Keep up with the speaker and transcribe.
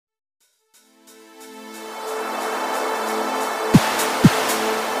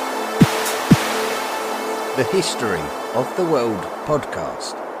The History of the World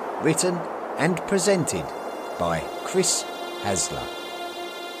podcast, written and presented by Chris Hasler.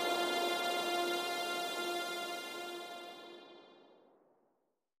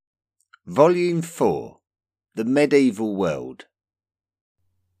 Volume 4, The Medieval World.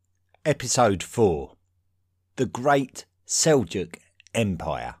 Episode 4, The Great Seljuk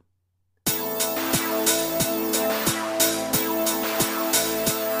Empire.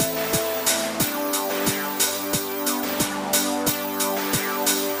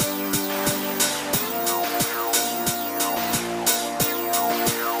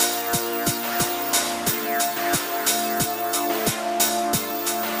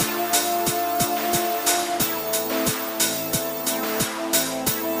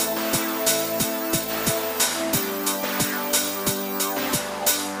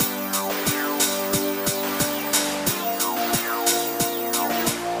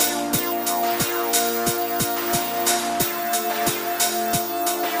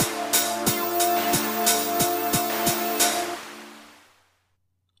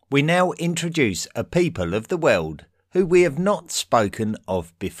 We now introduce a people of the world who we have not spoken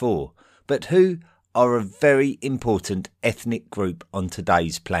of before, but who are a very important ethnic group on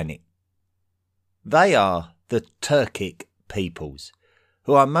today's planet. They are the Turkic peoples,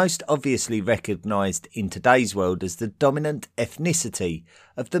 who are most obviously recognised in today's world as the dominant ethnicity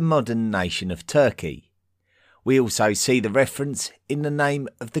of the modern nation of Turkey. We also see the reference in the name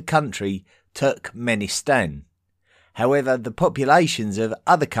of the country Turkmenistan. However, the populations of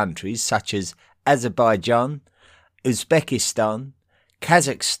other countries such as Azerbaijan, Uzbekistan,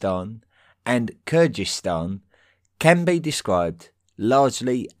 Kazakhstan and Kyrgyzstan can be described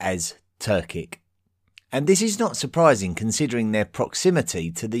largely as Turkic. And this is not surprising considering their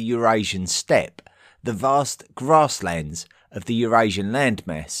proximity to the Eurasian steppe, the vast grasslands of the Eurasian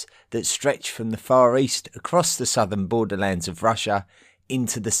landmass that stretch from the Far East across the southern borderlands of Russia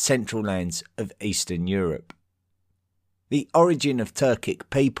into the central lands of Eastern Europe. The origin of Turkic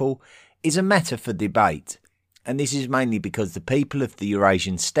people is a matter for debate, and this is mainly because the people of the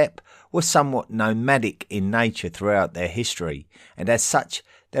Eurasian steppe were somewhat nomadic in nature throughout their history, and as such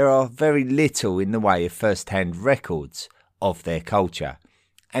there are very little in the way of first-hand records of their culture,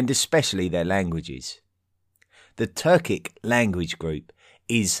 and especially their languages. The Turkic language group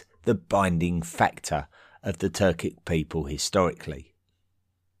is the binding factor of the Turkic people historically.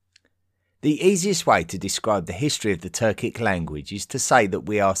 The easiest way to describe the history of the Turkic language is to say that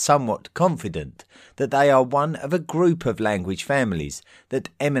we are somewhat confident that they are one of a group of language families that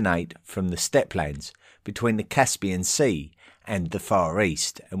emanate from the steppelands between the Caspian Sea and the Far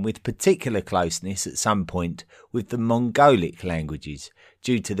East, and with particular closeness at some point with the Mongolic languages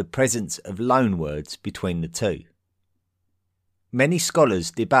due to the presence of loanwords between the two. Many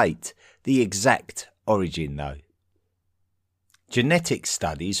scholars debate the exact origin though. Genetic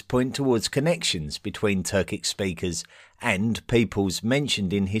studies point towards connections between Turkic speakers and peoples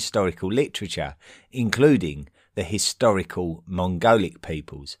mentioned in historical literature, including the historical Mongolic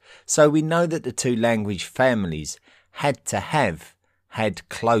peoples, so we know that the two language families had to have had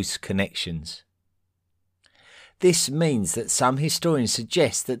close connections. This means that some historians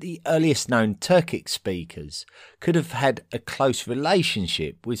suggest that the earliest known Turkic speakers could have had a close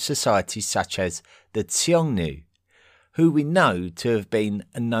relationship with societies such as the Xiongnu, who we know to have been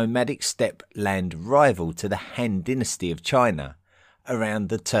a nomadic steppe land rival to the Han dynasty of China around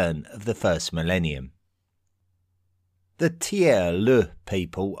the turn of the first millennium. The Tier-Le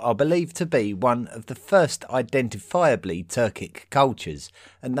people are believed to be one of the first identifiably Turkic cultures,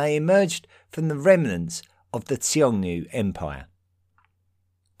 and they emerged from the remnants of the Xiongnu Empire.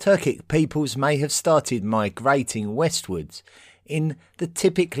 Turkic peoples may have started migrating westwards in the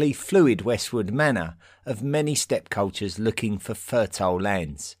typically fluid westward manner of many steppe cultures looking for fertile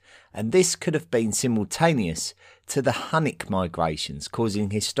lands, and this could have been simultaneous to the Hunnic migrations,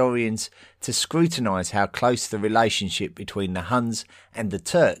 causing historians to scrutinise how close the relationship between the Huns and the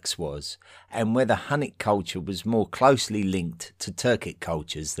Turks was, and whether Hunnic culture was more closely linked to Turkic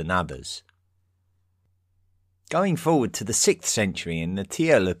cultures than others. Going forward to the 6th century, and the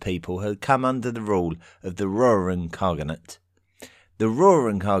Tier-Le people had come under the rule of the Rouran Khaganate. The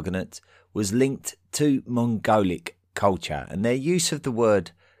Rouran Khaganate was linked to Mongolic culture, and their use of the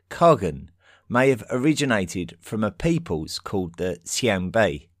word Khagan may have originated from a peoples called the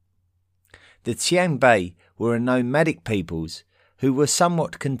Xianbei. The Xianbei were a nomadic peoples who were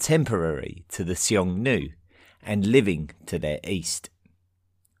somewhat contemporary to the Xiongnu and living to their east.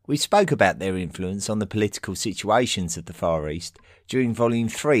 We spoke about their influence on the political situations of the Far East during Volume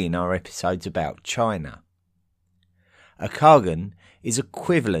 3 in our episodes about China. A Khagan is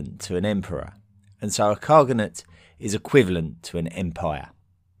equivalent to an emperor, and so a khaganate is equivalent to an empire.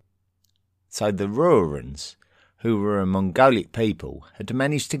 So the Rouran, who were a Mongolic people, had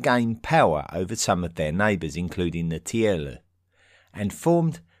managed to gain power over some of their neighbours, including the Tiele, and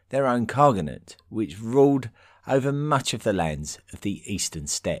formed their own khaganate, which ruled over much of the lands of the eastern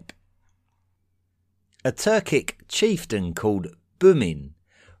steppe. A Turkic chieftain called Bumin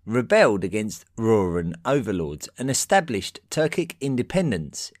rebelled against Rouran overlords and established Turkic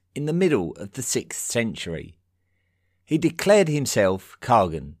independence in the middle of the 6th century. He declared himself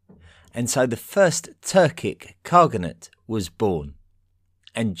Khagan, and so the first Turkic Khaganate was born.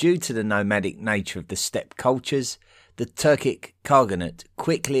 And due to the nomadic nature of the steppe cultures, the Turkic Khaganate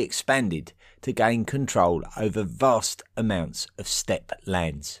quickly expanded to gain control over vast amounts of steppe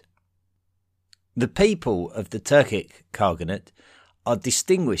lands. The people of the Turkic Khaganate are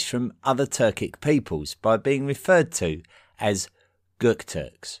distinguished from other Turkic peoples by being referred to as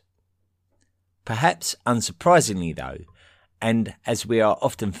Gökturks. Perhaps unsurprisingly though, and as we are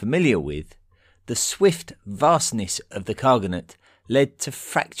often familiar with, the swift vastness of the Khaganate led to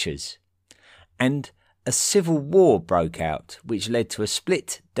fractures, and a civil war broke out which led to a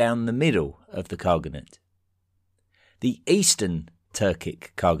split down the middle of the Khaganate. The eastern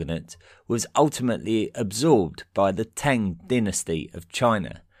Turkic Khaganate was ultimately absorbed by the Tang dynasty of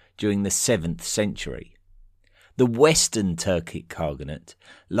China during the 7th century. The western Turkic Khaganate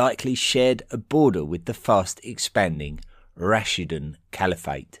likely shared a border with the fast expanding Rashidun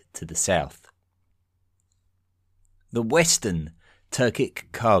Caliphate to the south. The western Turkic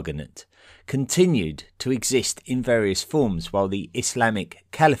Khaganate continued to exist in various forms while the Islamic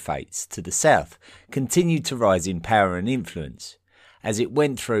Caliphates to the south continued to rise in power and influence as it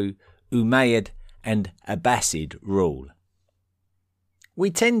went through Umayyad and Abbasid rule. We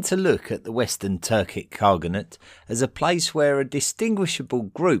tend to look at the Western Turkic Khaganate as a place where a distinguishable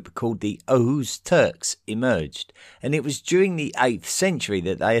group called the Oghuz Turks emerged, and it was during the 8th century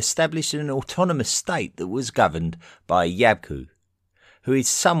that they established an autonomous state that was governed by a Yabgu, who is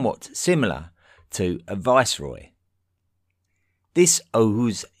somewhat similar to a viceroy. This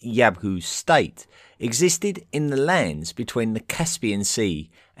Oghuz Yabgu state existed in the lands between the Caspian Sea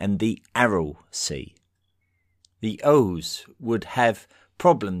and the Aral Sea. The Oghuz would have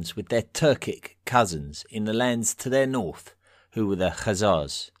problems with their Turkic cousins in the lands to their north, who were the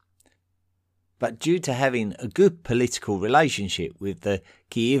Khazars. But due to having a good political relationship with the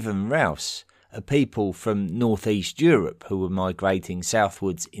Kievan Rus, a people from northeast Europe who were migrating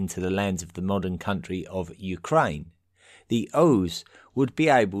southwards into the lands of the modern country of Ukraine, the Oghuz would be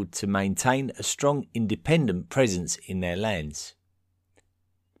able to maintain a strong independent presence in their lands.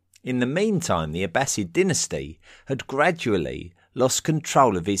 In the meantime, the Abbasid dynasty had gradually lost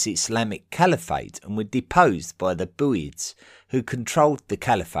control of its Islamic caliphate and were deposed by the Buyids, who controlled the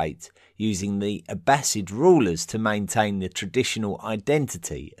caliphate using the Abbasid rulers to maintain the traditional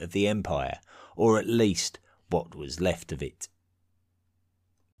identity of the empire, or at least what was left of it.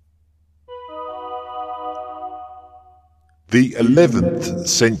 The 11th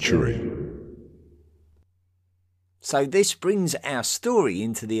century. So this brings our story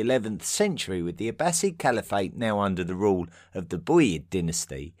into the 11th century, with the Abbasid Caliphate now under the rule of the Buyid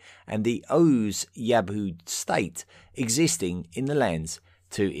dynasty and the Oghuz Yabgu state existing in the lands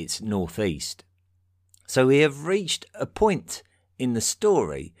to its northeast. So we have reached a point in the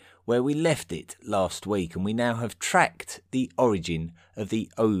story where we left it last week, and we now have tracked the origin of the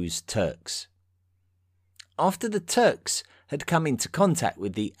Oghuz Turks. After the Turks had come into contact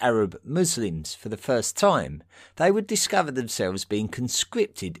with the Arab Muslims for the first time, they would discover themselves being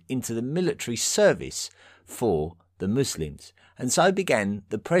conscripted into the military service for the Muslims, and so began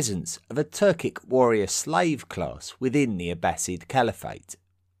the presence of a Turkic warrior slave class within the Abbasid Caliphate.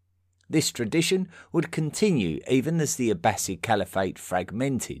 This tradition would continue even as the Abbasid Caliphate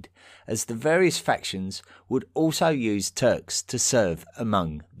fragmented, as the various factions would also use Turks to serve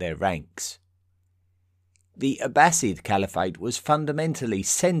among their ranks. The Abbasid Caliphate was fundamentally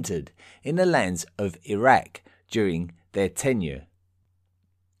centred in the lands of Iraq during their tenure.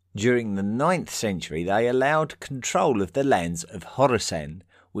 During the 9th century, they allowed control of the lands of Khorasan,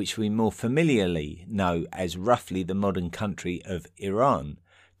 which we more familiarly know as roughly the modern country of Iran,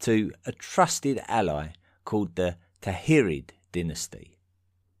 to a trusted ally called the Tahirid dynasty.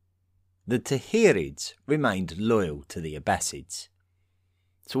 The Tahirids remained loyal to the Abbasids.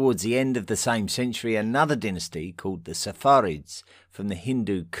 Towards the end of the same century, another dynasty called the Safarids from the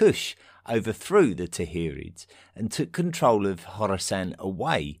Hindu Kush overthrew the Tahirids and took control of Khorasan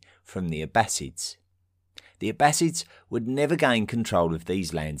away from the Abbasids. The Abbasids would never gain control of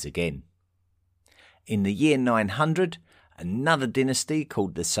these lands again. In the year 900, Another dynasty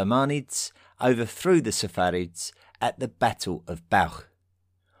called the Samanids overthrew the Saffarids at the Battle of Balkh.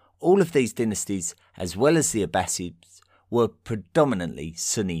 All of these dynasties, as well as the Abbasids, were predominantly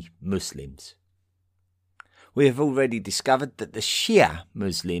Sunni Muslims. We have already discovered that the Shia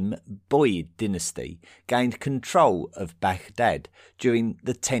Muslim Boyd dynasty gained control of Baghdad during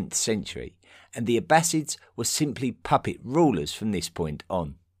the 10th century, and the Abbasids were simply puppet rulers from this point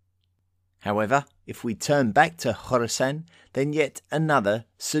on. However, if we turn back to Khorasan, then yet another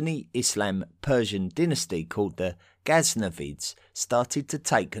Sunni Islam Persian dynasty called the Ghaznavids started to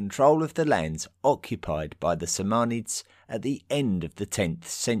take control of the lands occupied by the Samanids at the end of the 10th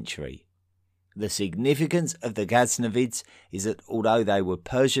century. The significance of the Ghaznavids is that although they were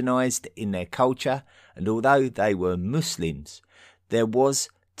Persianized in their culture and although they were Muslims, there was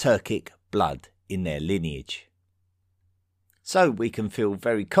Turkic blood in their lineage. So we can feel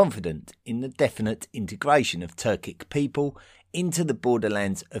very confident in the definite integration of Turkic people into the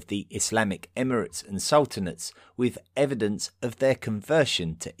borderlands of the Islamic Emirates and Sultanates, with evidence of their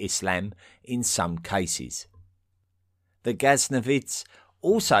conversion to Islam in some cases. The Ghaznavids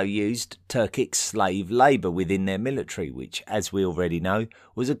also used Turkic slave labour within their military, which, as we already know,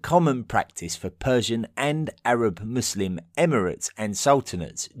 was a common practice for Persian and Arab Muslim emirates and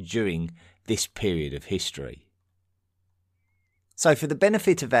sultanates during this period of history. So for the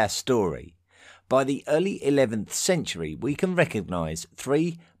benefit of our story, by the early 11th century we can recognise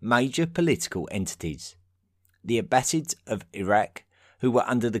three major political entities: the Abbasids of Iraq, who were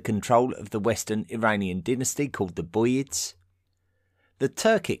under the control of the Western Iranian dynasty called the Buyids; the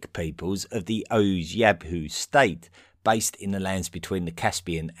Turkic peoples of the Oghuz Yabgu state, based in the lands between the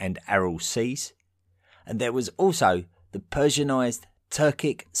Caspian and Aral Seas; and there was also the Persianized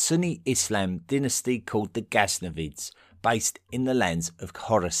Turkic Sunni Islam dynasty called the Ghaznavids, based in the lands of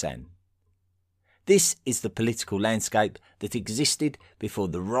Khorasan. This is the political landscape that existed before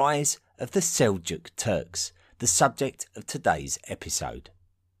the rise of the Seljuk Turks, the subject of today's episode.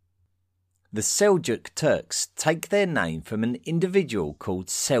 The Seljuk Turks take their name from an individual called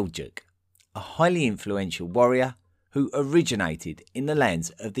Seljuk, a highly influential warrior who originated in the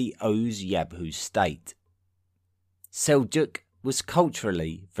lands of the Oghuz Yabgu state. Seljuk was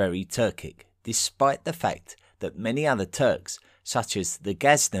culturally very Turkic, despite the fact that many other Turks, such as the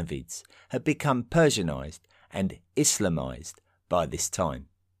Ghaznavids, had become Persianized and Islamized by this time.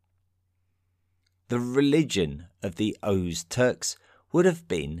 The religion of the Oghuz Turks would have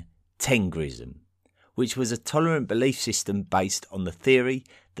been Tengrism, which was a tolerant belief system based on the theory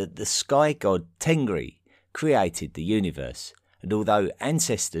that the sky god Tengri created the universe, and although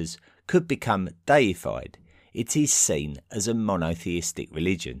ancestors could become deified, it is seen as a monotheistic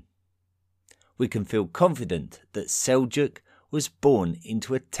religion. We can feel confident that Seljuk was born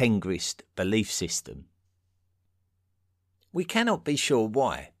into a Tengrist belief system. We cannot be sure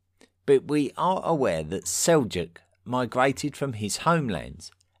why, but we are aware that Seljuk migrated from his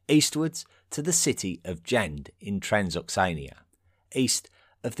homelands eastwards to the city of Jand in Transoxania, east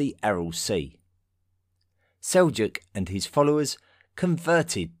of the Aral Sea. Seljuk and his followers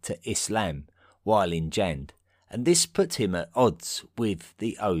converted to Islam while in Jand, and this put him at odds with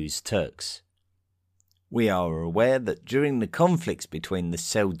the Oghuz Turks. We are aware that during the conflicts between the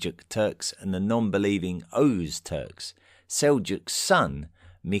Seljuk Turks and the non-believing Oghuz Turks, Seljuk's son,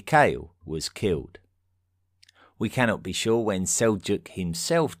 Mikhail, was killed. We cannot be sure when Seljuk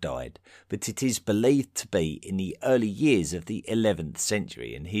himself died, but it is believed to be in the early years of the 11th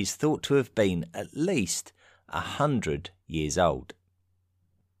century, and he is thought to have been at least 100 years old.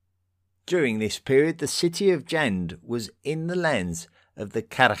 During this period, the city of Jand was in the lands of the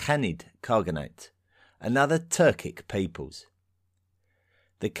Karachanid Khaganate, another Turkic peoples.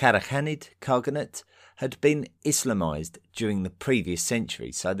 The Karachanid Khaganate had been Islamized during the previous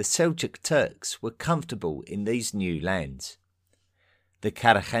century, so the Seljuk Turks were comfortable in these new lands. The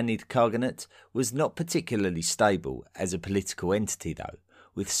Karachanid Khaganate was not particularly stable as a political entity though,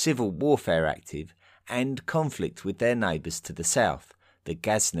 with civil warfare active and conflict with their neighbours to the south, the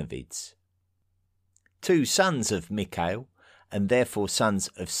Ghaznavids. Two sons of Mikhail, and therefore sons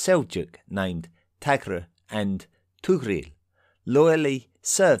of Seljuk, named Tagr and Tugril, loyally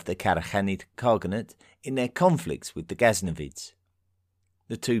served the Karachanid Khaganate in their conflicts with the Ghaznavids.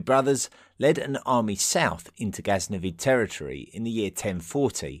 The two brothers led an army south into Ghaznavid territory in the year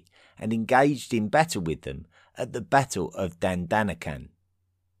 1040 and engaged in battle with them at the Battle of Dandanakan.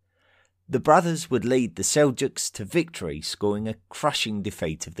 The brothers would lead the Seljuks to victory, scoring a crushing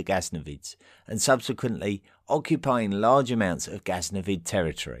defeat of the Ghaznavids and subsequently occupying large amounts of Ghaznavid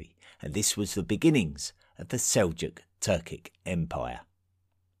territory, and this was the beginnings of the Seljuk Turkic Empire.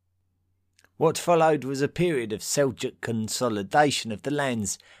 What followed was a period of Seljuk consolidation of the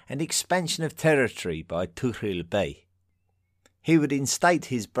lands and expansion of territory by Tuhril Bey. He would instate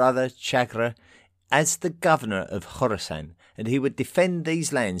his brother Chagra as the governor of Khorasan, and he would defend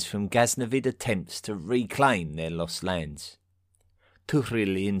these lands from Ghaznavid attempts to reclaim their lost lands.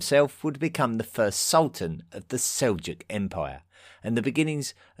 Tuhril himself would become the first sultan of the Seljuk Empire, and the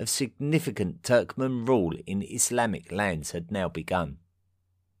beginnings of significant Turkmen rule in Islamic lands had now begun.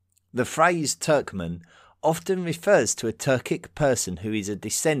 The phrase Turkmen often refers to a Turkic person who is a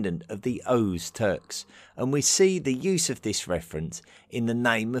descendant of the Oghuz Turks, and we see the use of this reference in the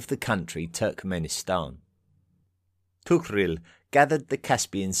name of the country Turkmenistan. Tuhril gathered the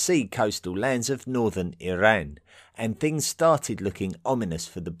Caspian Sea coastal lands of northern Iran, and things started looking ominous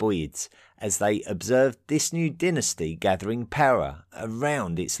for the Buyids as they observed this new dynasty gathering power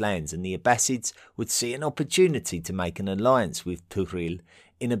around its lands, and the Abbasids would see an opportunity to make an alliance with Tuhril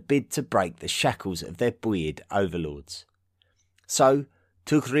in a bid to break the shackles of their Buyid overlords. So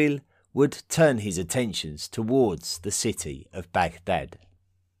Tuhril would turn his attentions towards the city of Baghdad.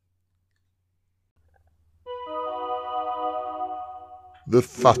 The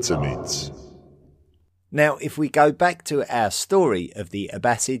Fatimids. Now, if we go back to our story of the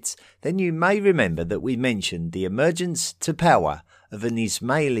Abbasids, then you may remember that we mentioned the emergence to power of an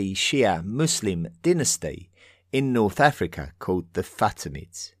Ismaili Shia Muslim dynasty in North Africa called the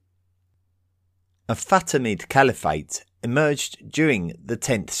Fatimids. A Fatimid caliphate emerged during the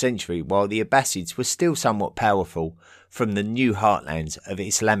 10th century while the Abbasids were still somewhat powerful from the new heartlands of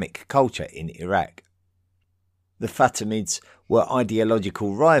Islamic culture in Iraq. The Fatimids were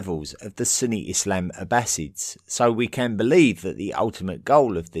ideological rivals of the Sunni Islam Abbasids, so we can believe that the ultimate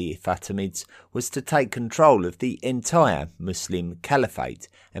goal of the Fatimids was to take control of the entire Muslim caliphate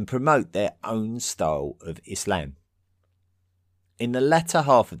and promote their own style of Islam. In the latter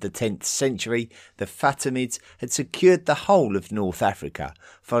half of the 10th century, the Fatimids had secured the whole of North Africa,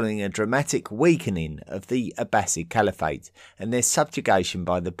 following a dramatic weakening of the Abbasid Caliphate and their subjugation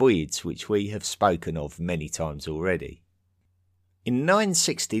by the Buyids, which we have spoken of many times already. In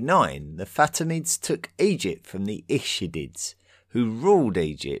 969, the Fatimids took Egypt from the Ishidids, who ruled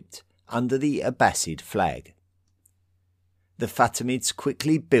Egypt under the Abbasid flag. The Fatimids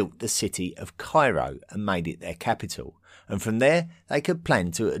quickly built the city of Cairo and made it their capital, and from there they could plan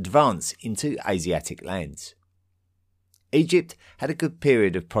to advance into Asiatic lands. Egypt had a good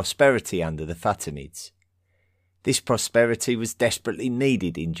period of prosperity under the Fatimids. This prosperity was desperately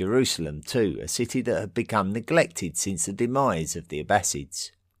needed in Jerusalem too, a city that had become neglected since the demise of the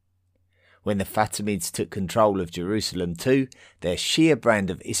Abbasids. When the Fatimids took control of Jerusalem too, their Shia brand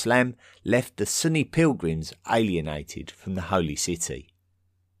of Islam left the Sunni pilgrims alienated from the holy city.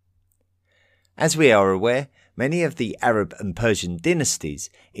 As we are aware, many of the Arab and Persian dynasties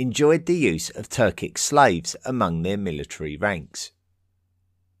enjoyed the use of Turkic slaves among their military ranks.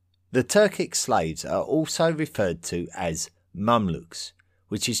 The Turkic slaves are also referred to as Mamluks,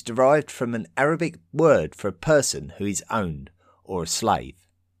 which is derived from an Arabic word for a person who is owned, or a slave.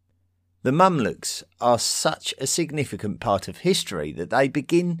 The Mamluks are such a significant part of history that they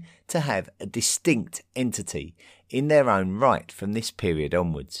begin to have a distinct entity in their own right from this period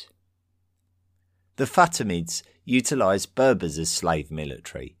onwards. The Fatimids utilised Berbers as slave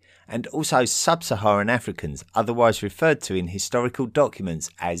military, and also sub-Saharan Africans, otherwise referred to in historical documents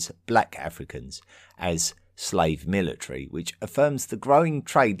as Black Africans, as slave military, which affirms the growing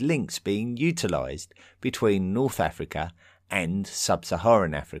trade links being utilised between North Africa and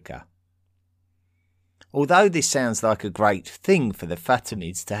sub-Saharan Africa. Although this sounds like a great thing for the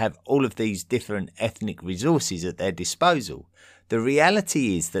Fatimids to have all of these different ethnic resources at their disposal, the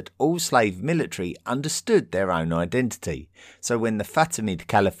reality is that all slave military understood their own identity, so when the Fatimid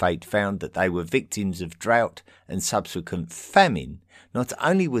Caliphate found that they were victims of drought and subsequent famine, not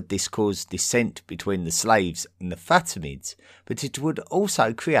only would this cause dissent between the slaves and the Fatimids, but it would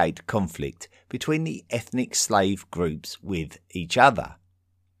also create conflict between the ethnic slave groups with each other.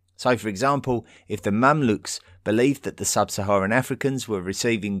 So, for example, if the Mamluks believed that the sub-Saharan Africans were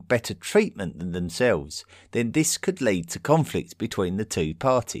receiving better treatment than themselves, then this could lead to conflict between the two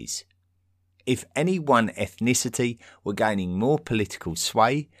parties. If any one ethnicity were gaining more political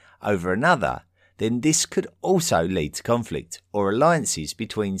sway over another, then this could also lead to conflict or alliances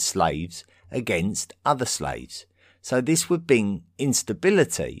between slaves against other slaves. So this would bring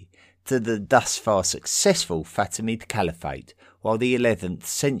instability to the thus far successful Fatimid Caliphate while the 11th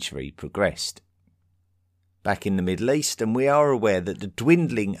century progressed. Back in the Middle East, and we are aware that the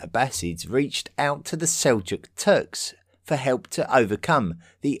dwindling Abbasids reached out to the Seljuk Turks for help to overcome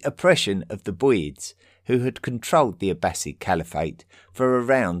the oppression of the Buyids, who had controlled the Abbasid Caliphate for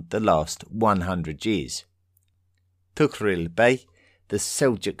around the last 100 years. Tukril Bey, the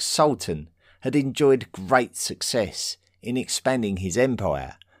Seljuk Sultan, had enjoyed great success in expanding his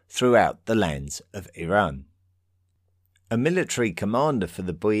empire throughout the lands of Iran. A military commander for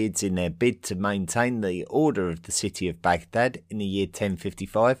the Buyids in their bid to maintain the order of the city of Baghdad in the year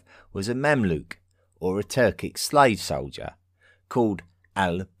 1055 was a Mamluk, or a Turkic slave soldier, called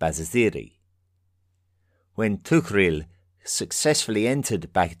al-Bazaziri. When Tukril successfully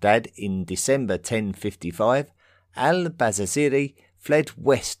entered Baghdad in December 1055, al-Bazaziri fled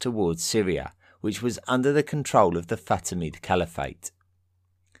west towards Syria, which was under the control of the Fatimid Caliphate.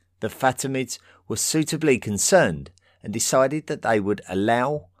 The Fatimids were suitably concerned and decided that they would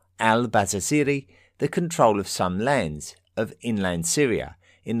allow al-Bazaziri the control of some lands of inland Syria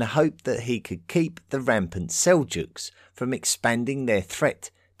in the hope that he could keep the rampant Seljuks from expanding their threat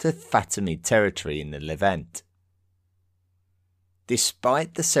to Fatimid territory in the Levant.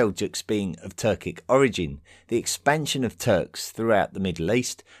 Despite the Seljuks being of Turkic origin, the expansion of Turks throughout the Middle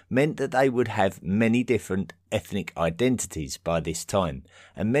East meant that they would have many different ethnic identities by this time,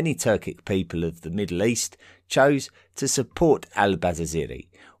 and many Turkic people of the Middle East chose to support al-Bazaziri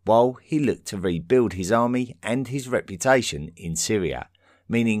while he looked to rebuild his army and his reputation in Syria,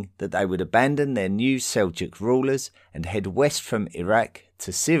 meaning that they would abandon their new Seljuk rulers and head west from Iraq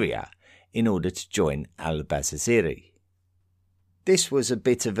to Syria in order to join al-Bazaziri. This was a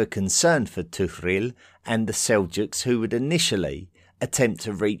bit of a concern for Tukril and the Seljuks, who would initially attempt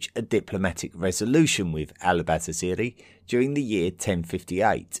to reach a diplomatic resolution with al-Bazaziri during the year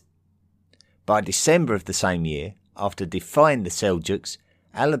 1058. By December of the same year, after defying the Seljuks,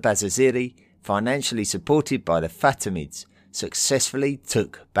 al-Bazaziri, financially supported by the Fatimids, successfully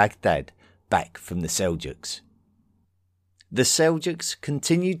took Baghdad back from the Seljuks. The Seljuks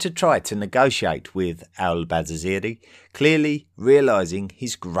continued to try to negotiate with al-Bazaziri, clearly realising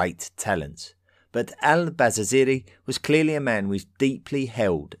his great talents. But al-Bazaziri was clearly a man with deeply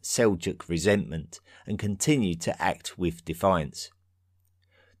held Seljuk resentment and continued to act with defiance.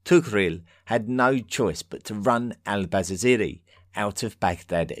 Tukril had no choice but to run al-Bazaziri out of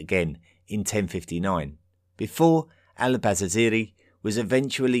Baghdad again in 1059, before al-Bazaziri was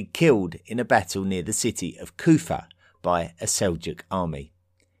eventually killed in a battle near the city of Kufa by a Seljuk army,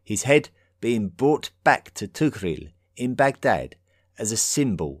 his head being brought back to Tukril in Baghdad as a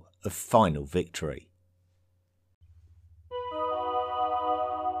symbol of final victory.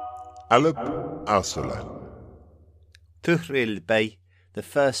 Alp Arslan. Tukril Bey, the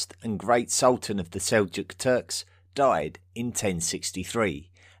first and great sultan of the Seljuk Turks, died in 1063,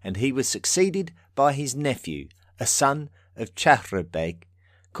 and he was succeeded by his nephew, a son of Chahrebeg,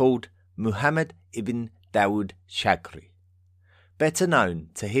 called Muhammad ibn Dawood Shagri, better known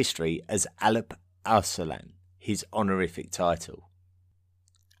to history as Alp Arslan, his honorific title.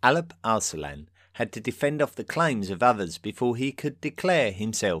 Alp Arslan had to defend off the claims of others before he could declare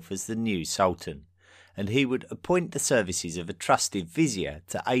himself as the new sultan, and he would appoint the services of a trusted vizier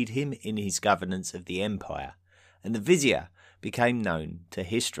to aid him in his governance of the empire, and the vizier became known to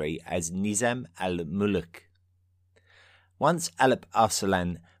history as Nizam al-Muluk. Once Alp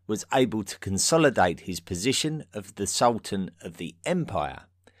Arslan was able to consolidate his position of the Sultan of the Empire,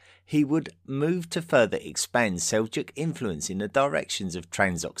 he would move to further expand Seljuk influence in the directions of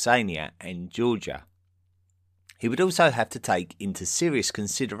Transoxania and Georgia. He would also have to take into serious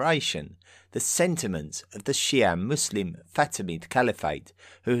consideration the sentiments of the Shia Muslim Fatimid Caliphate,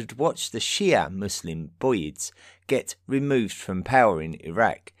 who had watched the Shia Muslim Buyids get removed from power in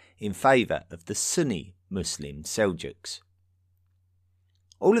Iraq in favour of the Sunni Muslim Seljuks.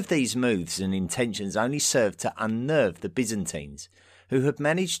 All of these moves and intentions only served to unnerve the Byzantines, who had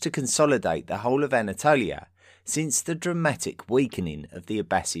managed to consolidate the whole of Anatolia since the dramatic weakening of the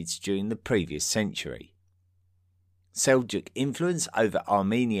Abbasids during the previous century. Seljuk influence over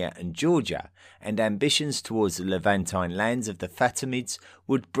Armenia and Georgia and ambitions towards the Levantine lands of the Fatimids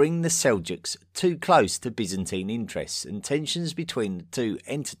would bring the Seljuks too close to Byzantine interests, and tensions between the two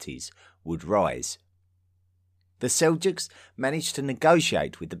entities would rise. The Seljuks managed to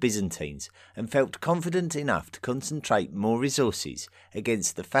negotiate with the Byzantines and felt confident enough to concentrate more resources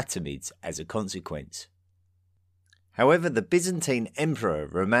against the Fatimids as a consequence. However, the Byzantine Emperor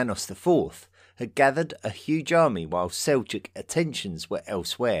Romanos IV had gathered a huge army while Seljuk attentions were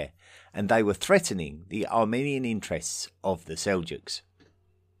elsewhere, and they were threatening the Armenian interests of the Seljuks.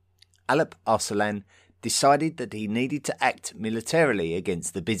 Alp Arslan decided that he needed to act militarily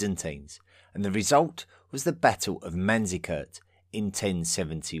against the Byzantines, and the result was the Battle of Manzikert in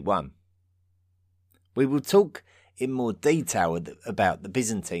 1071. We will talk in more detail about the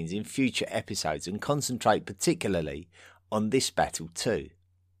Byzantines in future episodes and concentrate particularly on this battle too.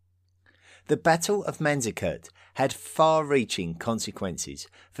 The Battle of Manzikert had far-reaching consequences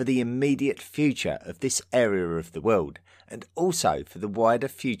for the immediate future of this area of the world and also for the wider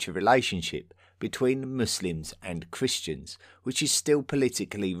future relationship between Muslims and Christians, which is still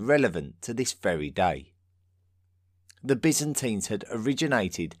politically relevant to this very day. The Byzantines had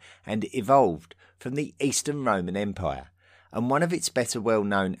originated and evolved from the Eastern Roman Empire, and one of its better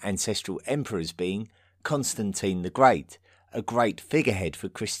well-known ancestral emperors being Constantine the Great, a great figurehead for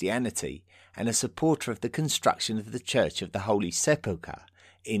Christianity and a supporter of the construction of the Church of the Holy Sepulchre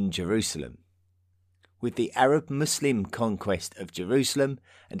in Jerusalem. With the Arab-Muslim conquest of Jerusalem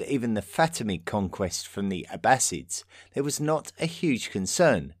and even the Fatimid conquest from the Abbasids, there was not a huge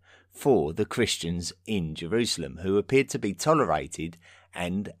concern for the Christians in Jerusalem, who appeared to be tolerated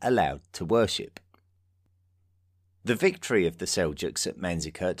and allowed to worship. The victory of the Seljuks at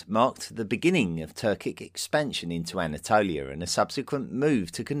Manzikert marked the beginning of Turkic expansion into Anatolia and a subsequent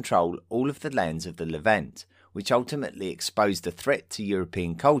move to control all of the lands of the Levant, which ultimately exposed a threat to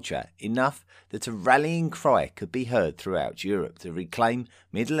European culture enough that a rallying cry could be heard throughout Europe to reclaim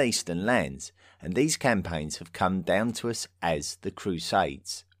Middle Eastern lands, and these campaigns have come down to us as the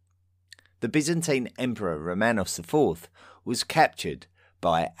Crusades. The Byzantine Emperor Romanos IV was captured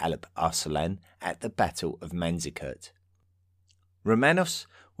by Alp Arslan at the Battle of Manzikert. Romanos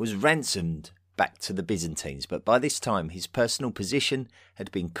was ransomed back to the Byzantines, but by this time his personal position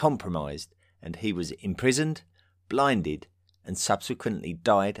had been compromised and he was imprisoned, blinded, and subsequently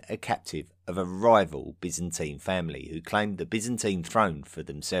died a captive of a rival Byzantine family who claimed the Byzantine throne for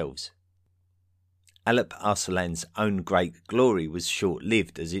themselves. Alp Arslan's own great glory was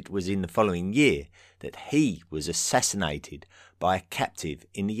short-lived, as it was in the following year that he was assassinated by a captive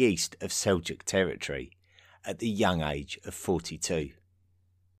in the east of Seljuk territory at the young age of 42.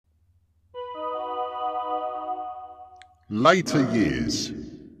 Later years.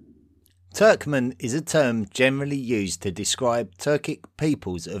 Turkmen is a term generally used to describe Turkic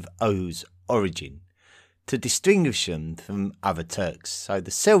peoples of Oghuz origin, to distinguish them from other Turks. So the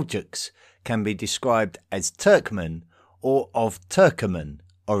Seljuks can be described as Turkmen or of Turkoman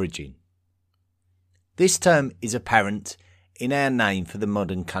origin. This term is apparent in our name for the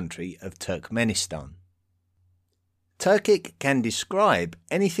modern country of Turkmenistan. Turkic can describe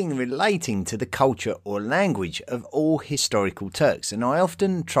anything relating to the culture or language of all historical Turks, and I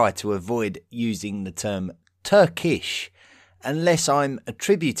often try to avoid using the term Turkish unless I'm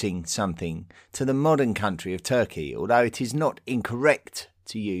attributing something to the modern country of Turkey, although it is not incorrect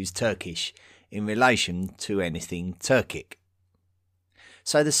to use Turkish in relation to anything Turkic.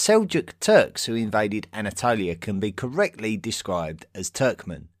 So the Seljuk Turks who invaded Anatolia can be correctly described as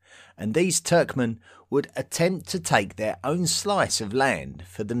Turkmen, and these Turkmen would attempt to take their own slice of land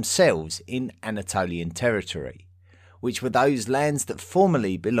for themselves in Anatolian territory, which were those lands that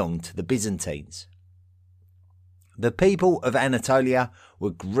formerly belonged to the Byzantines. The people of Anatolia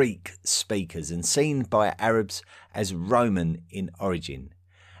were Greek speakers and seen by Arabs as Roman in origin,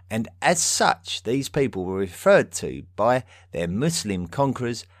 and as such these people were referred to by their Muslim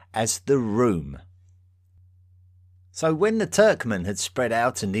conquerors as the Rum. So when the Turkmen had spread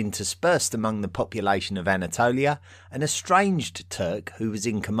out and interspersed among the population of Anatolia, an estranged Turk who was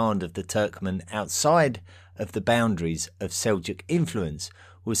in command of the Turkmen outside of the boundaries of Seljuk influence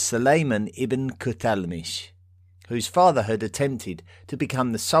was Suleiman ibn Kutalmish, whose father had attempted to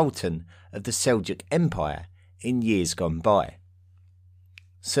become the Sultan of the Seljuk Empire in years gone by.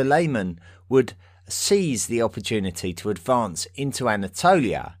 Suleiman would seize the opportunity to advance into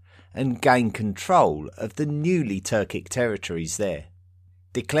Anatolia and gain control of the newly Turkic territories there,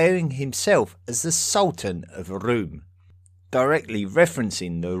 declaring himself as the Sultan of Rum, directly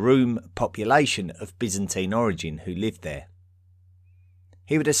referencing the Rum population of Byzantine origin who lived there.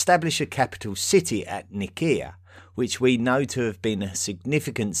 He would establish a capital city at Nicaea, which we know to have been a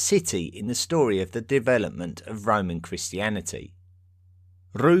significant city in the story of the development of Roman Christianity.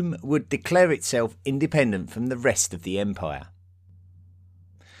 Rum would declare itself independent from the rest of the empire.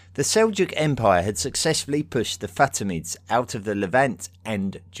 The Seljuk Empire had successfully pushed the Fatimids out of the Levant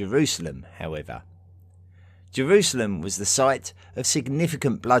and Jerusalem, however. Jerusalem was the site of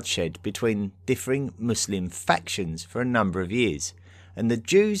significant bloodshed between differing Muslim factions for a number of years, and the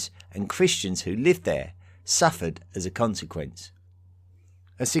Jews and Christians who lived there suffered as a consequence.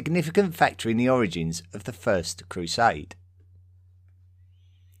 A significant factor in the origins of the First Crusade.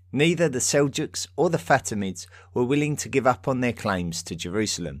 Neither the Seljuks or the Fatimids were willing to give up on their claims to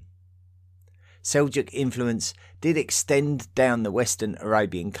Jerusalem. Seljuk influence did extend down the western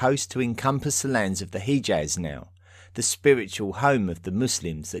Arabian coast to encompass the lands of the Hijaz now, the spiritual home of the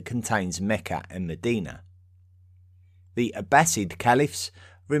Muslims that contains Mecca and Medina. The Abbasid caliphs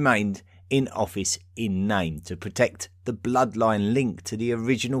remained in office in name to protect the bloodline link to the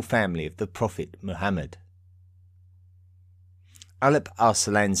original family of the Prophet Muhammad. Alp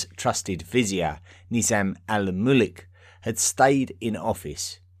Arslan's trusted vizier, Nizam al-Mulk, had stayed in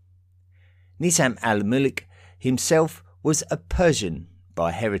office. Nizam al-Mulk himself was a Persian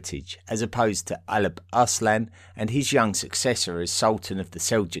by heritage, as opposed to Alp Arslan and his young successor as Sultan of the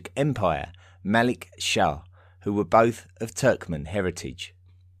Seljuk Empire, Malik Shah, who were both of Turkmen heritage.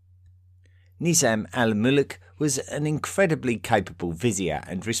 Nizam al-Mulk was an incredibly capable vizier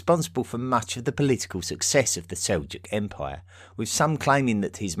and responsible for much of the political success of the Seljuk Empire, with some claiming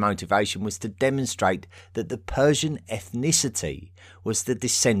that his motivation was to demonstrate that the Persian ethnicity was the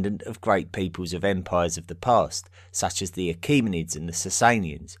descendant of great peoples of empires of the past, such as the Achaemenids and the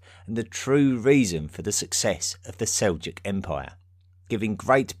Sasanians, and the true reason for the success of the Seljuk Empire, giving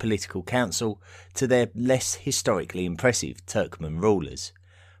great political counsel to their less historically impressive Turkmen rulers,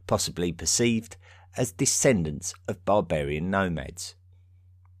 possibly perceived as descendants of barbarian nomads.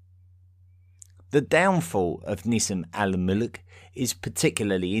 The downfall of Nizam al-Mulk is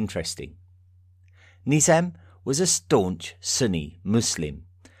particularly interesting. Nizam was a staunch Sunni Muslim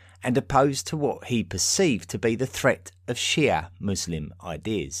and opposed to what he perceived to be the threat of Shia Muslim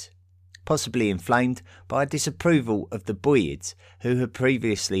ideas, possibly inflamed by a disapproval of the Buyids who had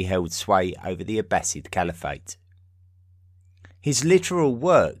previously held sway over the Abbasid Caliphate. His literal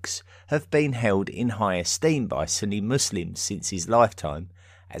works have been held in high esteem by Sunni Muslims since his lifetime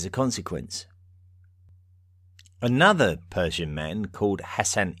as a consequence. Another Persian man called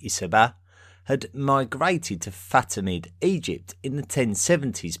Hassan Isabah had migrated to Fatimid Egypt in the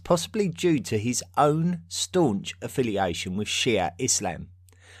 1070s, possibly due to his own staunch affiliation with Shia Islam,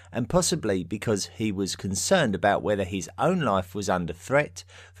 and possibly because he was concerned about whether his own life was under threat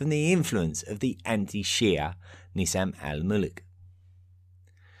from the influence of the anti-Shia Nizam al-Mulk.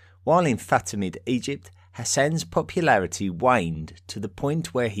 While in Fatimid Egypt, Hassan's popularity waned to the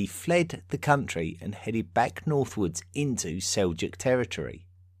point where he fled the country and headed back northwards into Seljuk territory.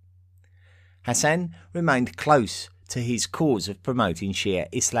 Hassan remained close to his cause of promoting Shia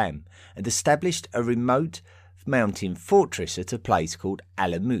Islam and established a remote mountain fortress at a place called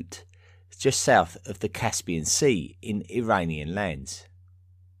Alamut, just south of the Caspian Sea in Iranian lands.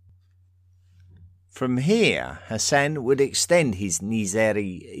 From here, Hassan would extend his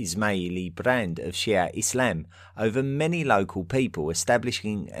Nizari Ismaili brand of Shia Islam over many local people,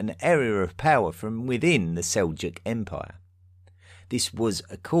 establishing an area of power from within the Seljuk Empire. This was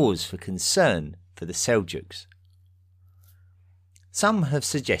a cause for concern for the Seljuks. Some have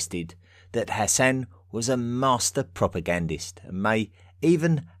suggested that Hassan was a master propagandist and may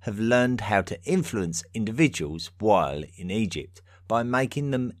even have learned how to influence individuals while in Egypt by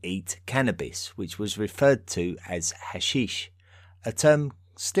making them eat cannabis, which was referred to as hashish, a term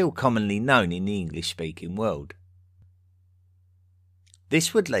still commonly known in the English-speaking world.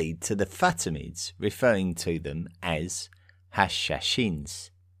 This would lead to the Fatimids referring to them as Hashashins.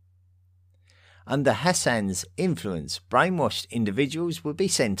 Under Hassan's influence, brainwashed individuals would be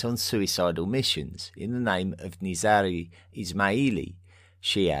sent on suicidal missions in the name of Nizari Ismaili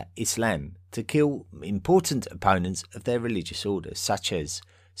Shia Islam to kill important opponents of their religious order, such as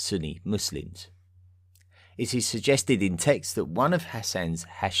Sunni Muslims. It is suggested in text that one of Hassan's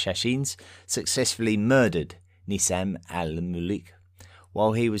Hashashins successfully murdered Nizam al-Mulk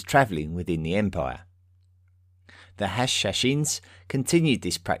while he was travelling within the empire. The Hashashins continued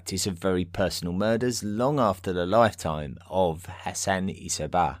this practice of very personal murders long after the lifetime of Hassan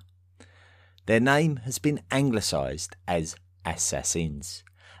Isabah. Their name has been anglicised as assassins,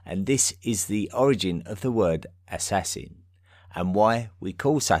 and this is the origin of the word assassin, and why we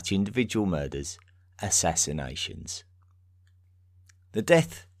call such individual murders assassinations. The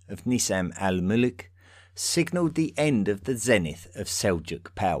death of Nizam al-Mulk signalled the end of the zenith of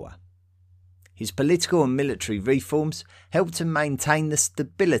Seljuk power. His political and military reforms helped to maintain the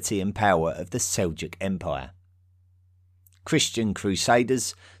stability and power of the Seljuk Empire. Christian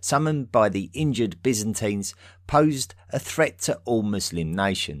crusaders, summoned by the injured Byzantines, posed a threat to all Muslim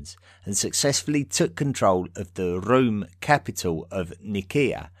nations and successfully took control of the Rum capital of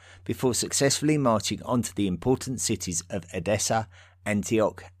Nicaea before successfully marching onto the important cities of Edessa,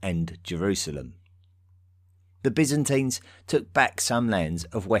 Antioch and Jerusalem. The Byzantines took back some lands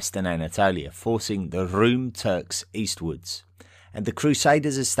of western Anatolia, forcing the Rum Turks eastwards, and the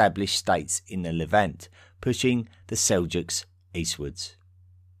Crusaders established states in the Levant, pushing the Seljuks eastwards.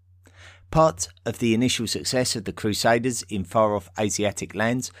 Part of the initial success of the Crusaders in far-off Asiatic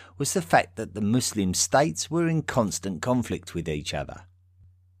lands was the fact that the Muslim states were in constant conflict with each other.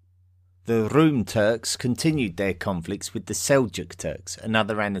 The Rum Turks continued their conflicts with the Seljuk Turks.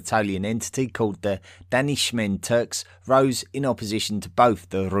 Another Anatolian entity called the Danishmend Turks rose in opposition to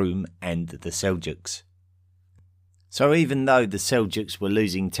both the Rum and the Seljuks. So even though the Seljuks were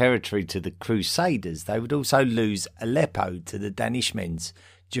losing territory to the Crusaders, they would also lose Aleppo to the Danishmends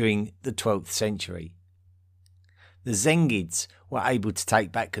during the 12th century. The Zengids were able to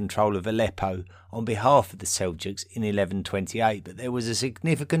take back control of Aleppo on behalf of the Seljuks in 1128, but there was a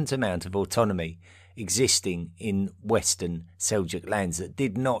significant amount of autonomy existing in western Seljuk lands that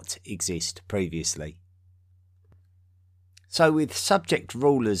did not exist previously. So with subject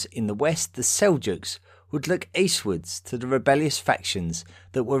rulers in the west, the Seljuks would look eastwards to the rebellious factions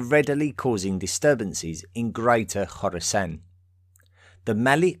that were readily causing disturbances in Greater Khorasan. The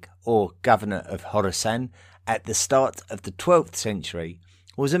Malik, or governor of Khorasan, at the start of the 12th century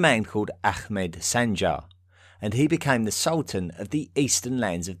was a man called Ahmed Sanjar, and he became the Sultan of the eastern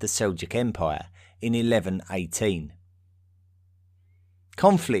lands of the Seljuk Empire in 1118.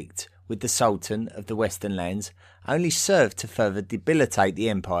 Conflict with the Sultan of the western lands only served to further debilitate the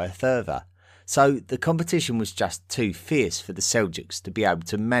empire further, so the competition was just too fierce for the Seljuks to be able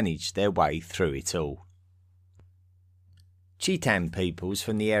to manage their way through it all. Khitan peoples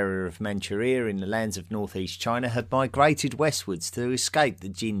from the area of Manchuria in the lands of northeast China had migrated westwards to escape the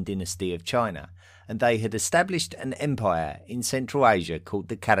Jin dynasty of China, and they had established an empire in Central Asia called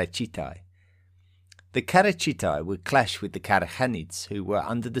the Karachitai. The Karachitai would clash with the Karakhanids, who were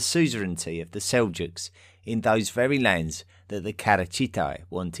under the suzerainty of the Seljuks in those very lands that the Karachitai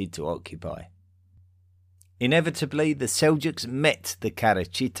wanted to occupy. Inevitably, the Seljuks met the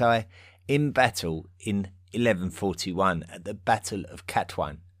Karachitai in battle in 1141 at the Battle of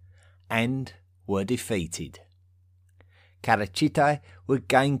Katwan and were defeated. Karachitai would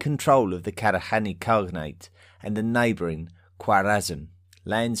gain control of the Karakhani Khaganate and the neighbouring Khwarezm,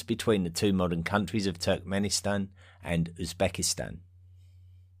 lands between the two modern countries of Turkmenistan and Uzbekistan.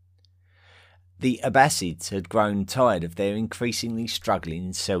 The Abbasids had grown tired of their increasingly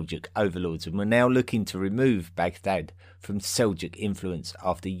struggling Seljuk overlords and were now looking to remove Baghdad from Seljuk influence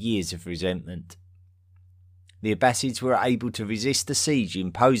after years of resentment. The Abbasids were able to resist the siege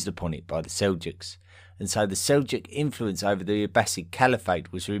imposed upon it by the Seljuks, and so the Seljuk influence over the Abbasid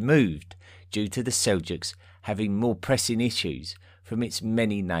Caliphate was removed due to the Seljuks having more pressing issues from its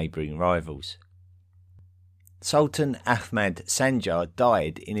many neighbouring rivals. Sultan Ahmad Sanjar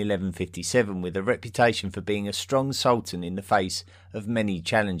died in 1157 with a reputation for being a strong sultan in the face of many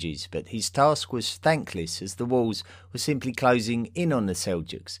challenges, but his task was thankless as the walls were simply closing in on the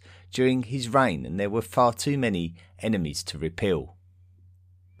Seljuks during his reign and there were far too many enemies to repel.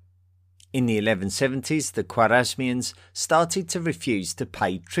 In the 1170s, the Khwarezmians started to refuse to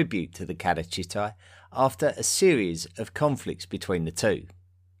pay tribute to the Karachitai after a series of conflicts between the two.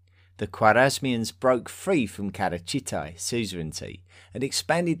 The Khwarezmians broke free from Karachitai suzerainty and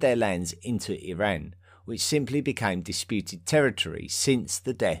expanded their lands into Iran, which simply became disputed territory since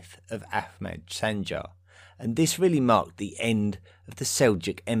the death of Ahmad Sanjar, and this really marked the end of the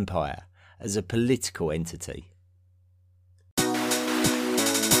Seljuk Empire as a political entity.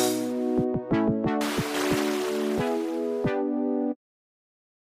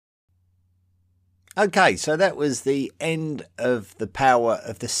 Okay, so that was the end of the power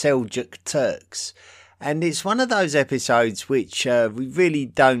of the Seljuk Turks. And it's one of those episodes which we really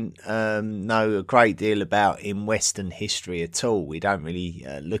don't know a great deal about in Western history at all. We don't really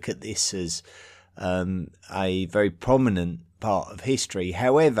look at this as a very prominent part of history.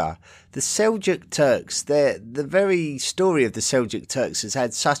 However, the Seljuk Turks, the very story of the Seljuk Turks has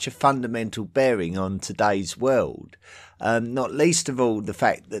had such a fundamental bearing on today's world. Not least of all the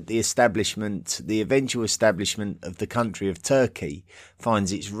fact that the eventual establishment of the country of Turkey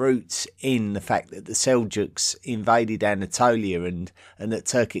finds its roots in the fact that the Seljuks invaded Anatolia and that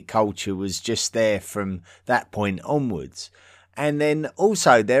Turkic culture was just there from that point onwards. And then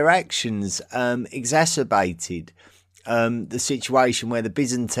also their actions exacerbated the situation where the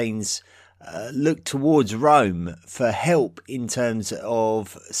Byzantines looked towards Rome for help in terms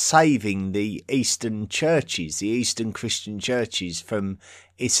of saving the Eastern churches, the Eastern Christian churches from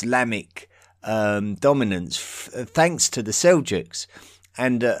Islamic dominance, thanks to the Seljuks.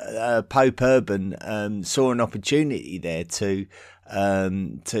 And Pope Urban saw an opportunity there to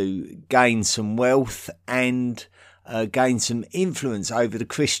gain some wealth and gain some influence over the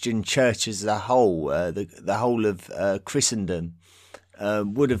Christian church as a whole. The whole of Christendom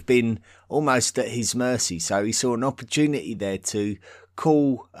would have been almost at his mercy. So he saw an opportunity there to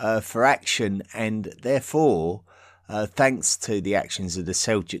call for action, and therefore, thanks to the actions of the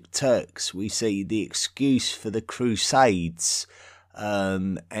Seljuk Turks, we see the excuse for the Crusades,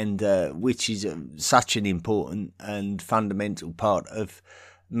 which is such an important and fundamental part of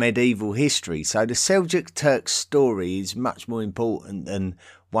medieval history. So the Seljuk Turks story is much more important than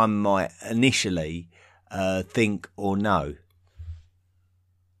one might initially think or know.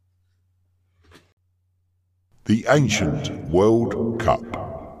 The Ancient World Cup.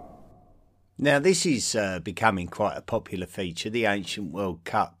 Now, this is becoming quite a popular feature, the Ancient World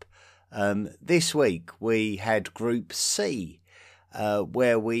Cup. This week we had Group C,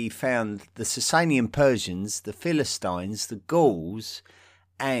 where we found the Sasanian Persians, the Philistines, the Gauls,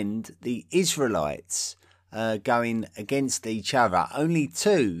 and the Israelites going against each other. Only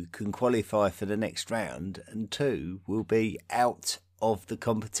 2 can qualify for the next round, and 2 will be out of the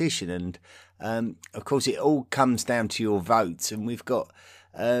competition. And of course, it all comes down to your votes, and we've got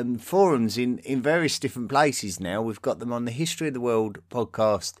forums in various different places now. We've got them on the History of the World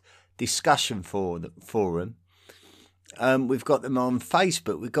podcast discussion forum. We've got them on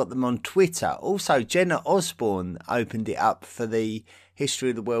Facebook. We've got them on Twitter. Also, Jenna Osborne opened it up for the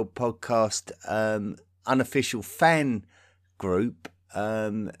History of the World podcast unofficial fan group,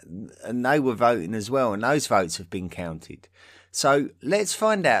 and they were voting as well, and those votes have been counted. So let's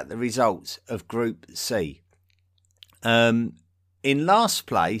find out the results of Group C. In last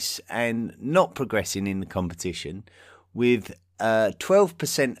place and not progressing in the competition, with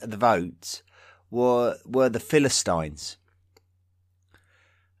 12% of the votes were the Philistines.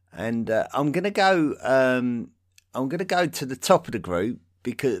 And I'm going to go to the top of the group,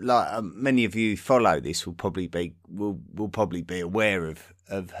 because like many of you follow this will probably be aware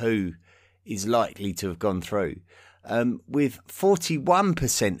of who is likely to have gone through. With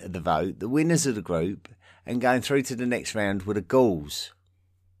 41% of the vote, the winners of the group and going through to the next round were the Gauls.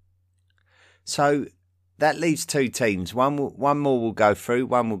 So that leaves 2 teams. One more will go through,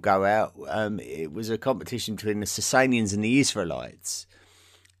 one will go out. It was a competition between the Sasanians and the Israelites.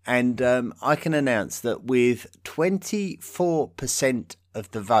 And I can announce that with 24%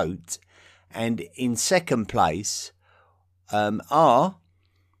 of the vote, and in second place are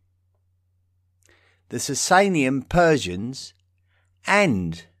the Sasanian Persians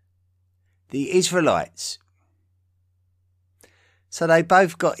and the Israelites. So they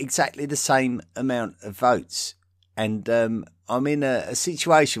both got exactly the same amount of votes. And I'm in a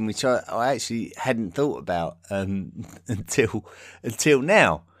situation which I actually hadn't thought about until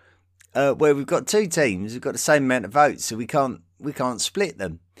now, where we've got 2 teams, we've got the same amount of votes, so we can't split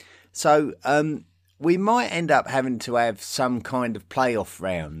them. So we might end up having to have some kind of playoff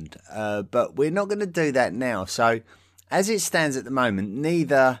round, but we're not going to do that now. So as it stands at the moment,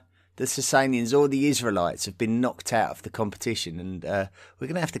 neither the Sasanians or the Israelites have been knocked out of the competition, and we're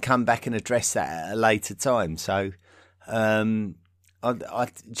going to have to come back and address that at a later time. So do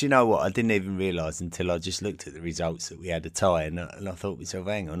you know what? I didn't even realise until I just looked at the results that we had a tie, and I thought to myself,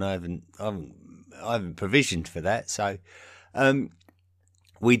 hang on, I haven't provisioned for that. So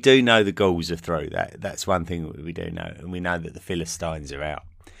we do know the Gauls are through. That's one thing that we do know, and we know that the Philistines are out.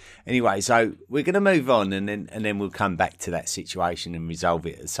 Anyway, so we're going to move on, and then we'll come back to that situation and resolve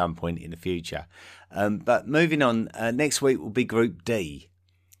it at some point in the future. But moving on, next week will be Group D.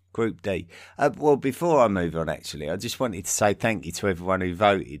 Group D. Well, before I move on, actually, I just wanted to say thank you to everyone who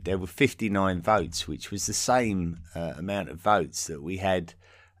voted. There were 59 votes, which was the same amount of votes that we had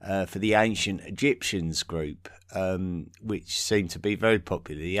for the Ancient Egyptians group, which seemed to be very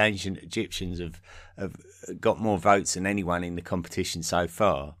popular. The Ancient Egyptians have got more votes than anyone in the competition so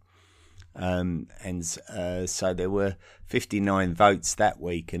far. So there were 59 votes that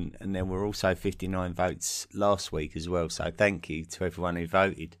week, and there were also 59 votes last week as well. So thank you to everyone who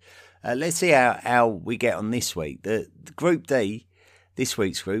voted. Let's see how we get on this week. The Group D, this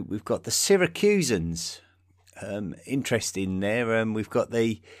week's group, we've got the Syracusans. Interesting there. We've got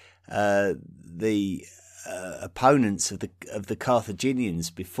the opponents of the Carthaginians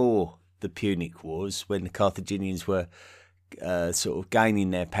before the Punic Wars, when the Carthaginians were sort of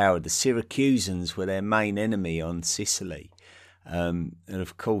gaining their power. The Syracusans were their main enemy on Sicily, and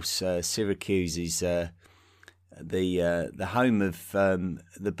of course Syracuse is the home of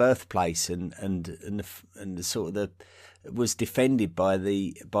the birthplace and the sort of was defended by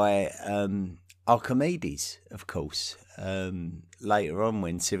Archimedes, of course, later on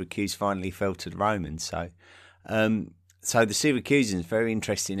when Syracuse finally fell to the Romans. So the Syracusans, very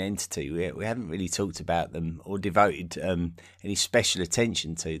interesting entity. We haven't really talked about them or devoted any special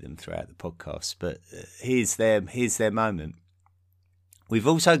attention to them throughout the podcast, but here's their moment. We've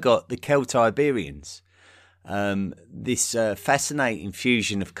also got the Celtiberians, this fascinating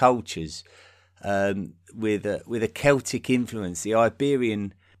fusion of cultures with a Celtic influence, the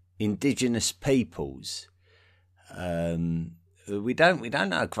Iberian indigenous peoples. We don't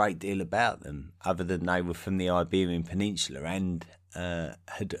know a great deal about them, other than they were from the Iberian Peninsula and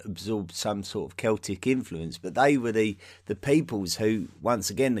had absorbed some sort of Celtic influence. But they were the peoples who, once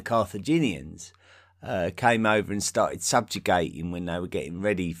again, the Carthaginians came over and started subjugating when they were getting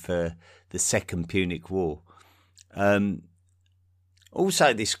ready for the Second Punic War.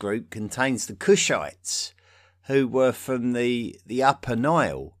 Also, this group contains the Kushites, who were from the Upper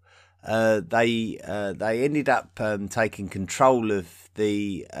Nile. They ended up taking control of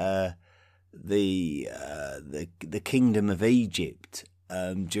the kingdom of Egypt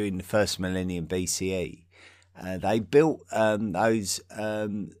during the first millennium BCE. They built those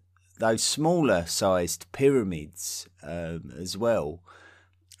smaller sized pyramids as well.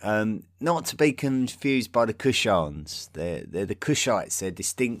 Not to be confused by the Kushans. They're the Kushites. They're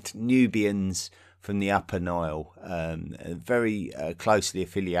distinct Nubians from the Upper Nile, very closely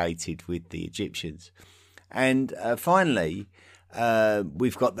affiliated with the Egyptians. And finally,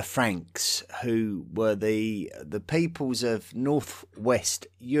 we've got the Franks, who were the peoples of northwest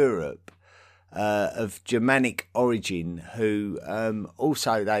Europe, of Germanic origin, who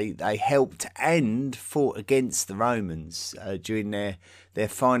also they helped and fought against the Romans during their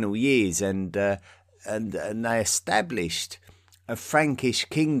final years, and they established a Frankish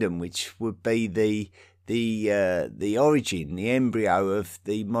kingdom, which would be the origin, the embryo of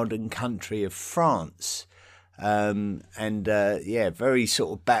the modern country of France. Very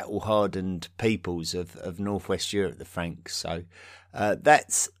sort of battle-hardened peoples of northwest Europe, the Franks. So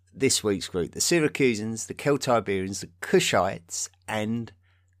that's this week's group: the Syracusans, the Celtiberians, the Kushites, and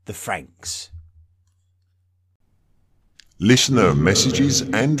the Franks. Listener messages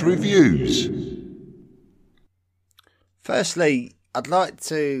and reviews. Firstly, I'd like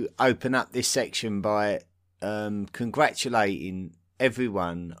to open up this section by congratulating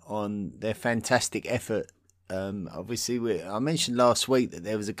everyone on their fantastic effort. Obviously, I mentioned last week that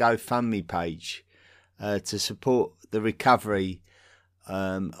there was a GoFundMe page to support the recovery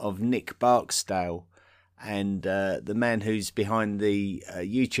of Nick Barksdale, and the man who's behind the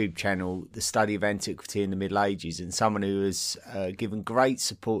YouTube channel, The Study of Antiquity in the Middle Ages, and someone who has given great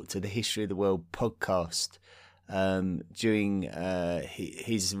support to the History of the World podcast during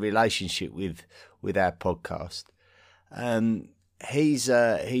his relationship with our podcast. He's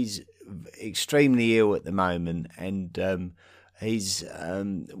extremely ill at the moment, and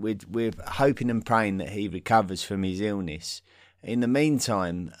we're hoping and praying that he recovers from his illness. In the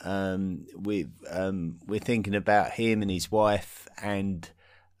meantime, we're thinking about him and his wife and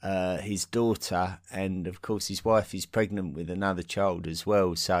his daughter, and of course his wife is pregnant with another child as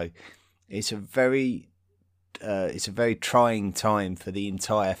well. So it's a very trying time for the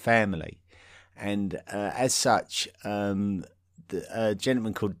entire family, and as such, a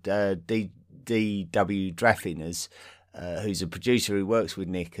gentleman called D.W. Draffin, who's a producer who works with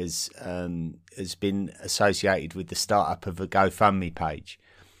Nick, has been associated with the startup of a GoFundMe page.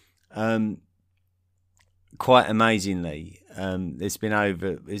 Quite amazingly, there's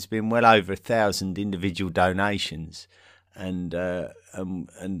been well over 1,000 individual donations, and over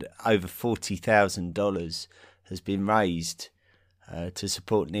 $40,000 has been raised to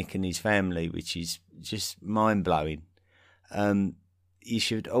support Nick and his family, which is just mind blowing. You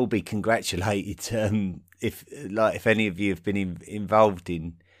should all be congratulated if any of you have been involved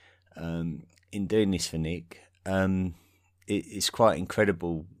in doing this for Nick. It's quite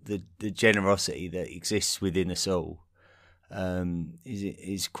incredible, the generosity that exists within us all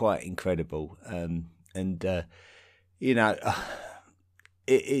is quite incredible.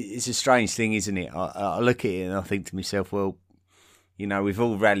 It's a strange thing, isn't it? I look at it and I think to myself, well, we've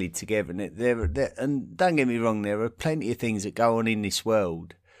all rallied together, and and don't get me wrong, there are plenty of things that go on in this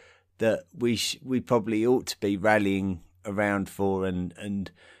world that we probably ought to be rallying around for and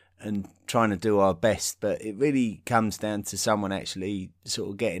trying to do our best, but it really comes down to someone actually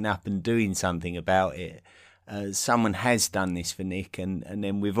sort of getting up and doing something about it. Someone has done this for Nick, and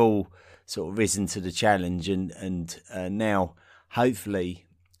then we've all sort of risen to the challenge, and now hopefully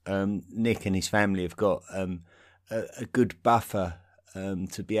Nick and his family have got a good buffer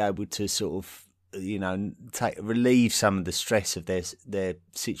to be able to sort of relieve some of the stress of their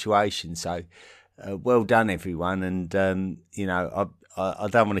situation. So well done, everyone, and I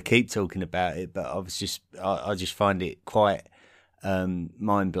don't want to keep talking about it, but I just find it quite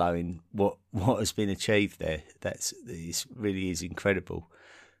mind blowing what has been achieved there. It really is incredible.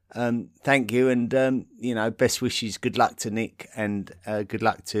 Thank you, and best wishes. Good luck to Nick, and good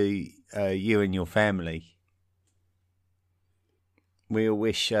luck to you and your family. we all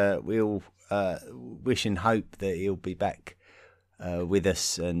wish and hope that he'll be back with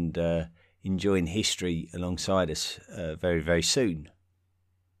us and enjoying history alongside us very, very soon.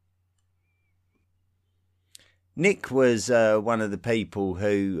 Nick was one of the people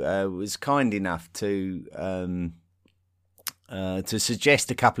who was kind enough to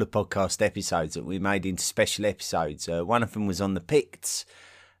suggest a couple of podcast episodes that we made into special episodes. One of them was on the Picts.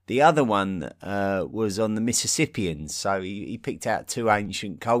 The other one was on the Mississippians. So he picked out two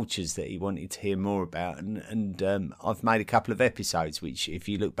ancient cultures that he wanted to hear more about, and I've made a couple of episodes which, if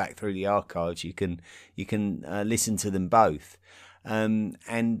you look back through the archives, you can listen to them both. And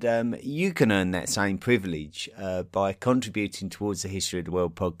you can earn that same privilege by contributing towards the History of the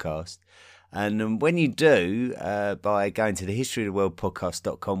World podcast. And when you do, by going to the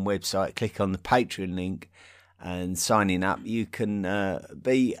historyoftheworldpodcast.com website, click on the Patreon link and signing up, you can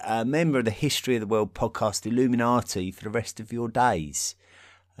be a member of the History of the World podcast Illuminati for the rest of your days.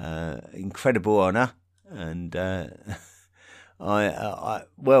 Incredible honour. And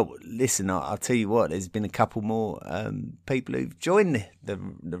well, listen, I'll tell you what, there's been a couple more people who've joined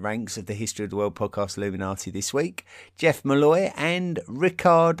the ranks of the History of the World podcast Illuminati this week. Jeff Malloy and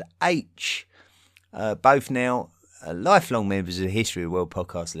Rickard H. Both now lifelong members of the History of the World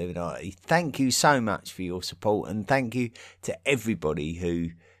podcast Illuminati. Thank you so much for your support, and thank you to everybody who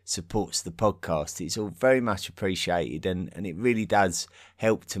supports the podcast. It's all very much appreciated, and it really does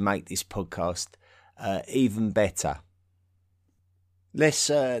help to make this podcast even better. Let's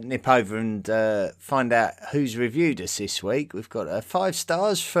nip over and find out who's reviewed us this week. We've got 5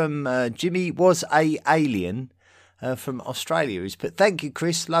 stars from Jimmy Was a Alien from Australia, who's put, "Thank you,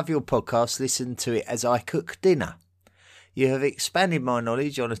 Chris. Love your podcast. Listen to it as I cook dinner. You have expanded my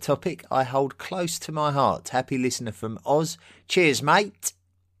knowledge on a topic I hold close to my heart. Happy listener from Oz. Cheers, mate."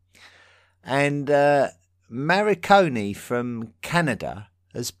 And Maricone from Canada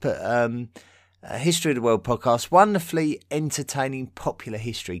has put, History of the World podcast, wonderfully entertaining popular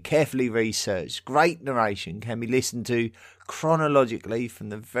history, carefully researched, great narration, can be listened to chronologically from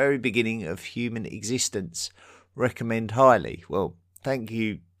the very beginning of human existence. Recommend highly. Well, thank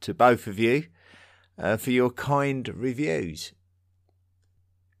you to both of you for your kind reviews.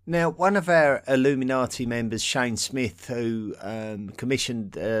 Now, one of our Illuminati members, Shane Smith, who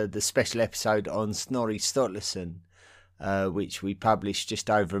commissioned the special episode on Snorri Sturluson, which we published just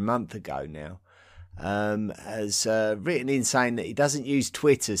over a month ago now, has written in saying that he doesn't use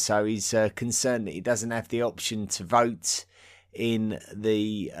Twitter, so he's concerned that he doesn't have the option to vote in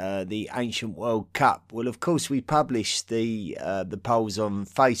the Ancient World Cup. Well, of course, we publish the polls on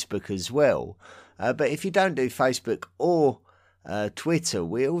Facebook as well, but if you don't do Facebook or Twitter,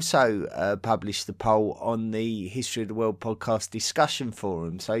 we also publish the poll on the History of the World podcast discussion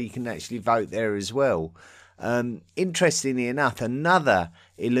forum, so you can actually vote there as well. Interestingly enough, another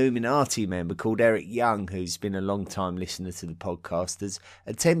Illuminati member called Eric Young, who's been a long time listener to the podcast, has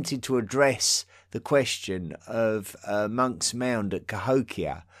attempted to address the question of Monk's Mound at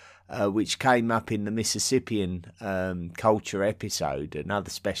Cahokia, which came up in the Mississippian culture episode,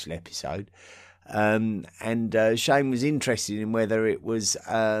 another special episode. And Shane was interested in whether it was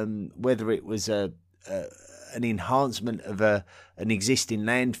an enhancement of an existing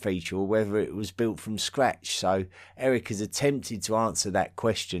land feature, or whether it was built from scratch. So Eric has attempted to answer that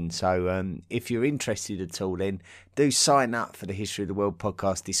question. So if you're interested at all, then do sign up for the History of the World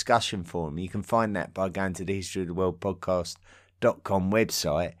podcast discussion forum. You can find that by going to the historyoftheworldpodcast.com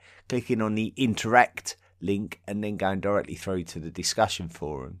website, clicking on the interact link, and then going directly through to the discussion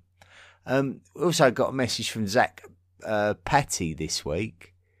forum. We also got a message from Zach Patty this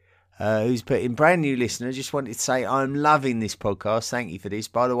week, who's put in, brand new listener, just wanted to say I'm loving this podcast. Thank you for this.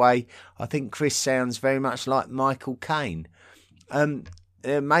 By the way, I think Chris sounds very much like Michael Caine.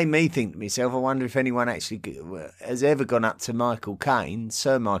 It made me think to myself, I wonder if anyone actually has ever gone up to Michael Caine,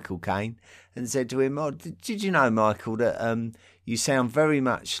 Sir Michael Caine, and said to him, "Oh, did you know, Michael, that you sound very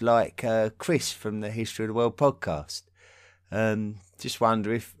much like Chris from the History of the World podcast?" Just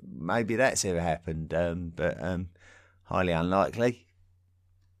wonder if maybe that's ever happened, but highly unlikely.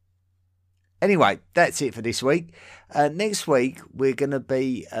 Anyway, that's it for this week. Next week, we're going to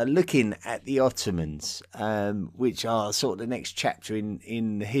be looking at the Ottomans, which are sort of the next chapter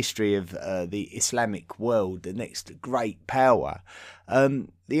in the history of the Islamic world, the next great power.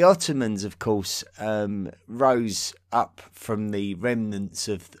 The Ottomans, of course, rose up from the remnants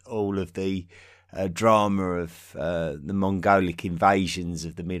of all of the drama of the Mongolic invasions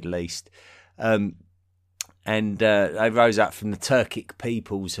of the Middle East. And they rose up from the Turkic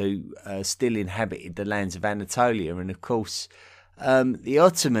peoples who still inhabited the lands of Anatolia. And of course, the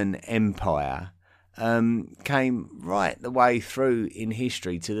Ottoman Empire came right the way through in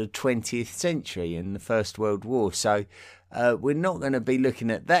history to the 20th century and the First World War. So we're not going to be looking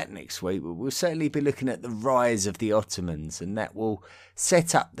at that next week, but we'll certainly be looking at the rise of the Ottomans, and that will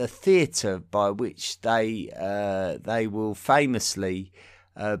set up the theatre by which they will famously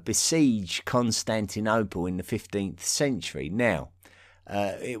besiege Constantinople in the 15th century. Now,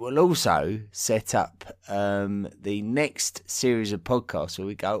 it will also set up the next series of podcasts where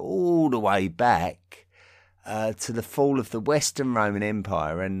we go all the way back to the fall of the Western Roman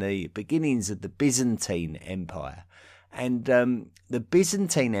Empire and the beginnings of the Byzantine Empire. And the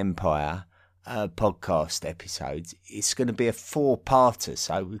Byzantine Empire podcast episodes, it's going to be a 4-parter,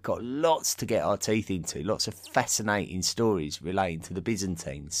 so we've got lots to get our teeth into, lots of fascinating stories relating to the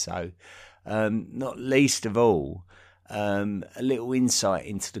Byzantines. So not least of all, a little insight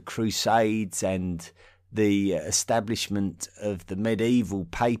into the Crusades and the establishment of the medieval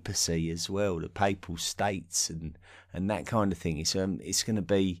papacy as well, the papal states and that kind of thing. It's going to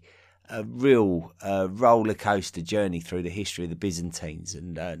be a real roller coaster journey through the history of the Byzantines,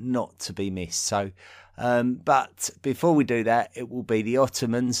 and not to be missed. So, but before we do that, it will be the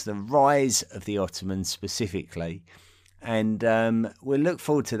Ottomans, the rise of the Ottomans specifically, and we'll look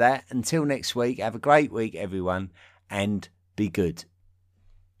forward to that. Until next week, have a great week, everyone, and be good.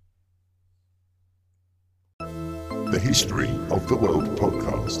 The History of the World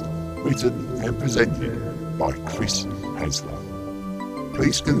podcast, written and presented by Chris Hasler.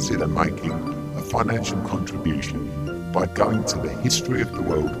 Please consider making a financial contribution by going to the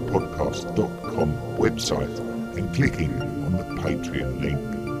historyoftheworldpodcast.com website and clicking on the Patreon link.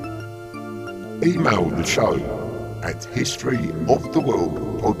 Email the show at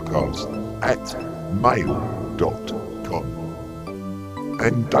historyoftheworldpodcast@mail.com.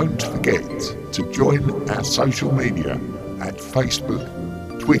 And don't forget to join our social media at Facebook,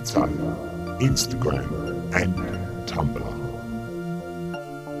 Twitter, Instagram and Tumblr.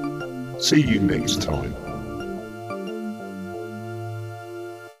 See you next time.